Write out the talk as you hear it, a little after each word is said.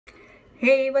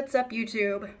Hey, what's up,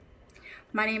 YouTube?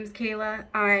 My name's Kayla.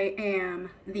 I am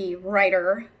the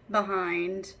writer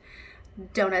behind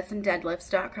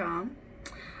donutsanddeadlifts.com.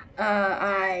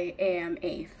 I am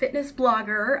a fitness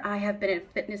blogger. I have been a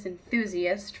fitness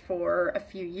enthusiast for a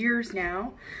few years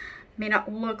now. May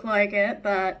not look like it,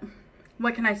 but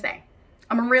what can I say?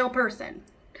 I'm a real person.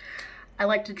 I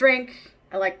like to drink.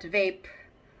 I like to vape.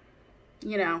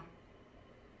 You know,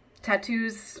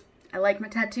 tattoos. I like my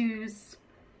tattoos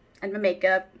and my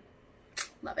makeup.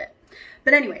 Love it.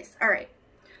 But anyways, all right.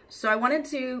 So I wanted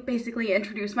to basically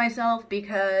introduce myself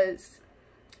because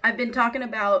I've been talking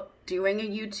about doing a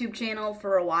YouTube channel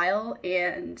for a while,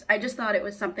 and I just thought it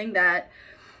was something that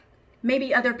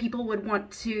maybe other people would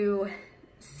want to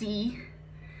see.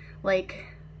 Like,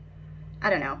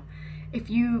 I don't know, if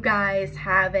you guys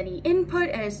have any input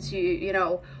as to, you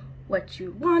know, what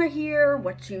you want to hear,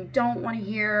 what you don't want to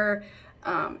hear,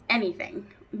 anything.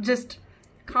 Just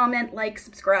comment, like,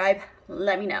 subscribe,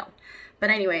 let me know. But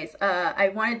anyways, I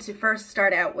wanted to first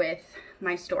start out with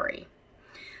my story.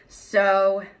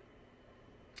 So,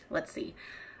 let's see.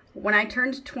 When I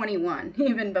turned 21,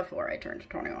 even before I turned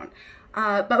 21,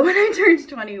 but when I turned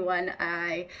 21,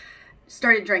 I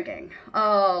started drinking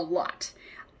a lot,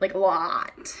 like a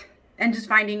lot, and just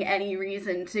finding any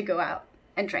reason to go out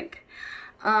and drink.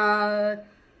 Then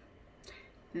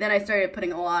I started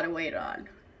putting a lot of weight on.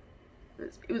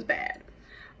 It was bad.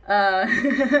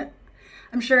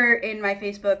 I'm sure in my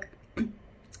Facebook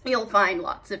you'll find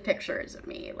lots of pictures of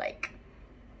me, like,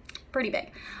 pretty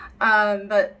big.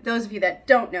 But those of you that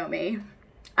don't know me,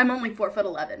 I'm only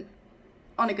 4'11"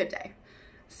 on a good day.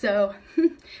 So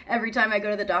every time I go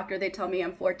to the doctor, they tell me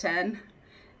I'm 4'10"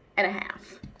 and a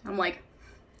half. I'm like,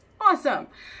 awesome.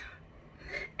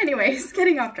 Anyways,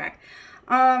 getting off track.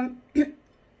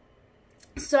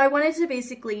 So I wanted to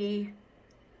basically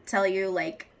tell you,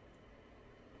 like,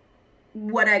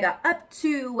 what I got up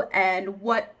to and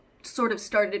what sort of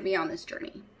started me on this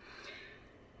journey.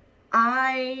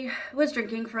 I was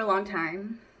drinking for a long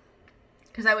time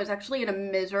because I was actually in a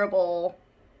miserable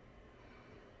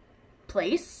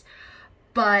place,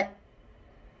 but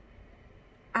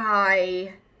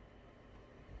after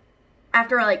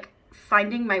like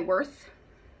finding my worth,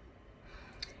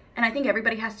 and I think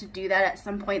everybody has to do that at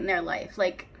some point in their life.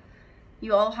 Like,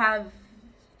 you all have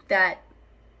that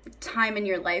time in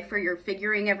your life where you're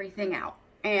figuring everything out.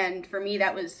 And for me,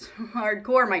 that was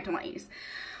hardcore my 20s.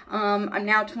 I'm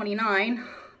now 29.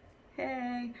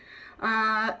 Hey.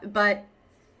 And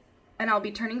I'll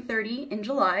be turning 30 in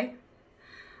July.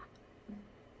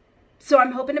 So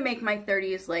I'm hoping to make my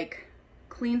 30s like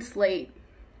clean slate,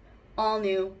 all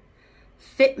new,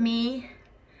 fit me.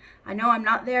 I know I'm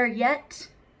not there yet.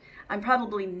 I'm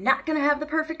probably not gonna have the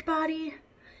perfect body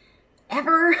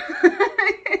ever.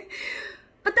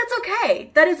 But that's okay.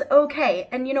 That is okay.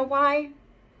 And you know why?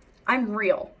 I'm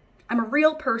real. I'm a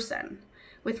real person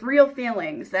with real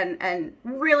feelings, and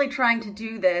really trying to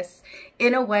do this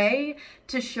in a way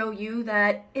to show you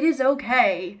that it is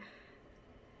okay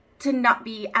to not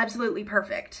be absolutely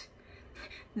perfect.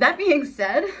 That being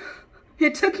said,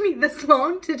 it took me this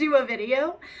long to do a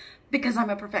video because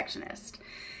I'm a perfectionist.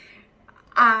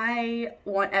 I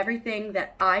want everything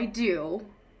that I do,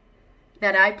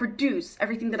 that I produce,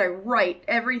 everything that I write,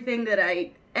 everything that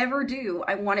I ever do,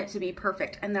 I want it to be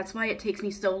perfect. And that's why it takes me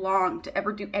so long to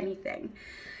ever do anything.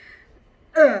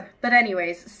 But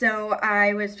anyways, so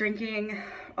I was drinking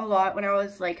a lot when I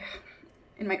was like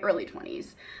in my early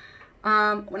 20s.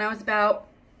 When I was about,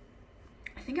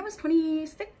 I think I was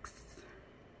 26,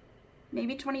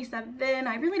 maybe 27,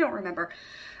 I really don't remember.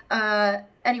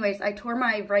 Anyways, I tore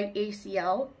my right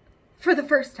ACL for the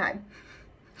first time.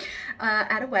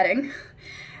 At a wedding,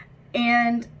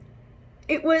 and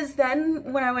it was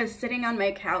then when I was sitting on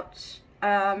my couch,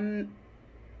 you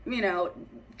know,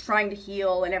 trying to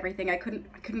heal and everything. I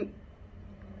couldn't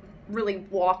really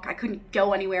walk. I couldn't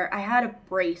go anywhere. I had a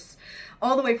brace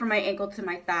all the way from my ankle to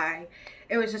my thigh.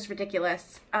 It was just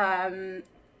ridiculous,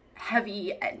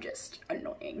 heavy and just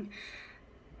annoying.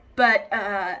 But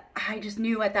I just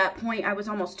knew at that point I was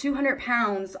almost 200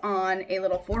 pounds on a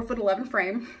little 4'11"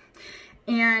 frame.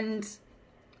 And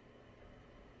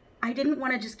I didn't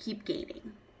want to just keep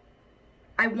gaining.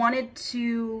 I wanted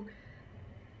to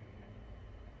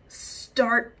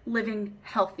start living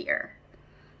healthier.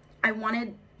 I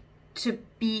wanted to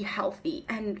be healthy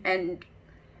and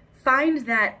find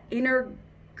that inner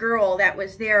girl that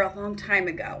was there a long time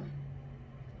ago.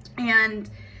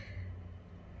 And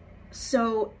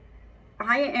so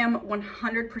I am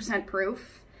 100%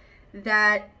 proof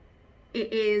that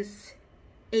it is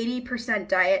 80%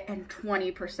 diet and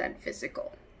 20%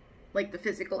 physical, like the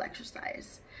physical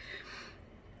exercise.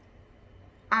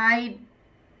 I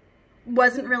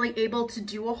wasn't really able to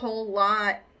do a whole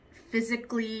lot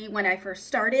physically when I first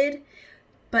started,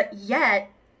 but yet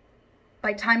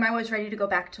by the time I was ready to go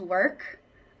back to work,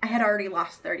 I had already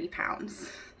lost 30 pounds.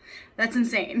 That's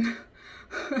insane.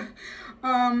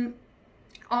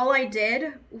 All I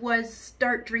did was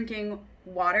start drinking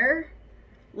water,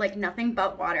 like nothing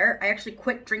but water. I actually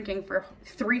quit drinking for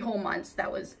 3 whole months.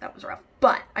 That was rough,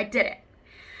 but I did it.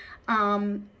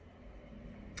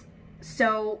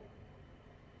 So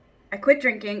I quit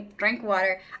drinking, drank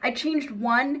water. I changed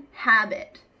one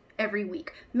habit every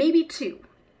week, maybe two,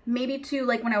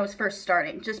 like when I was first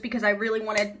starting, just because I really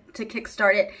wanted to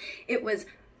kickstart it. It was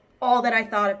all that I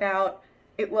thought about.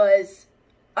 It was,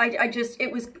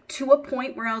 it was to a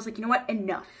point where I was like, you know what,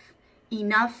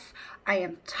 enough. I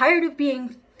am tired of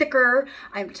being thicker.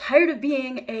 I'm tired of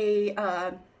being a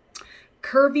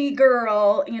curvy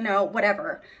girl, you know,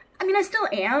 whatever. I mean, I still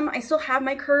am. I still have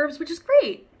my curves, which is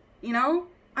great, you know?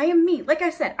 I am me. Like I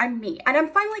said, I'm me. And I'm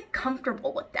finally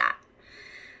comfortable with that.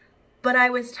 But I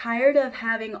was tired of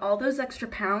having all those extra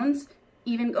pounds.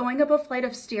 Even going up a flight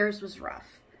of stairs was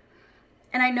rough.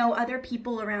 And I know other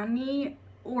people around me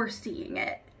were seeing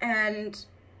it. And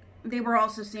they were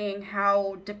also seeing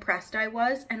how depressed I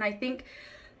was. And I think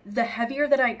the heavier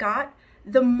that I got,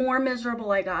 the more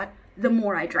miserable I got, the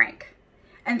more I drank.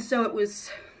 And so it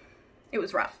was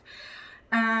rough.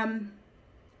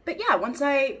 But yeah, once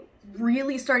I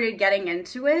really started getting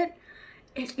into it,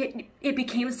 it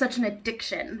became such an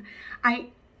addiction.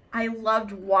 I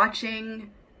loved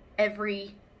watching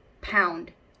every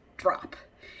pound drop.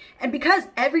 And because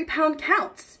every pound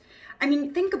counts, I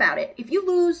mean, think about it. If you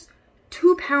lose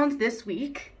 2 pounds this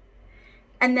week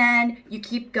and then you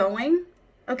keep going,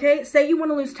 okay, say you want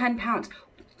to lose 10 pounds,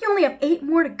 you only have 8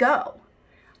 more to go.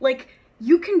 Like,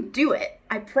 you can do it,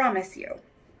 I promise you.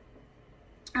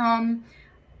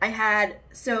 I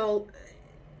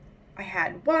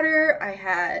had water, I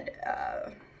had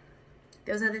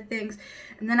those other things,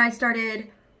 and then I started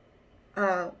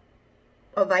a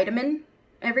vitamin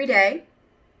every day.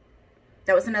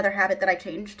 That was another habit that I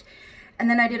changed. And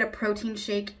then I did a protein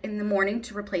shake in the morning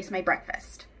to replace my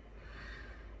breakfast.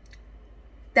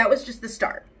 That was just the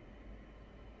start.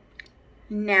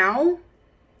 Now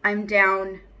I'm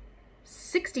down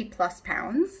 60 plus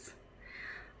pounds,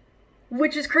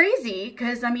 which is crazy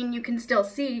because, I mean, you can still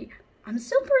see I'm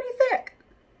still pretty thick.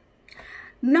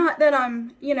 Not that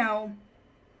I'm, you know,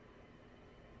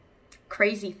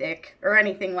 crazy thick or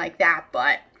anything like that,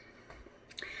 but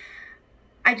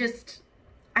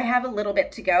I have a little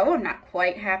bit to go. I'm not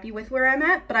quite happy with where I'm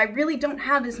at, but I really don't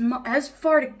have as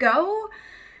far to go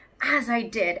as I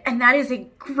did. And that is a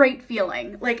great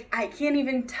feeling. Like, I can't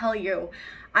even tell you.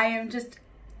 I am just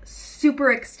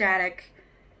super ecstatic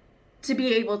to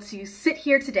be able to sit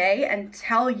here today and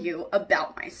tell you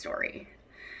about my story.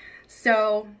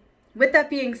 So with that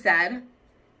being said,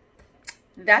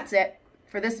 that's it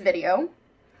for this video,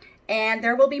 and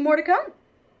there will be more to come.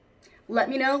 Let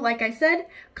me know, like I said,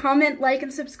 comment, like,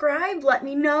 and subscribe. Let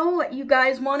me know what you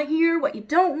guys want to hear, what you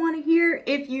don't want to hear.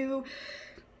 If you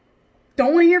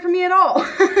don't want to hear from me at all,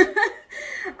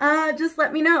 just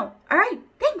let me know. All right.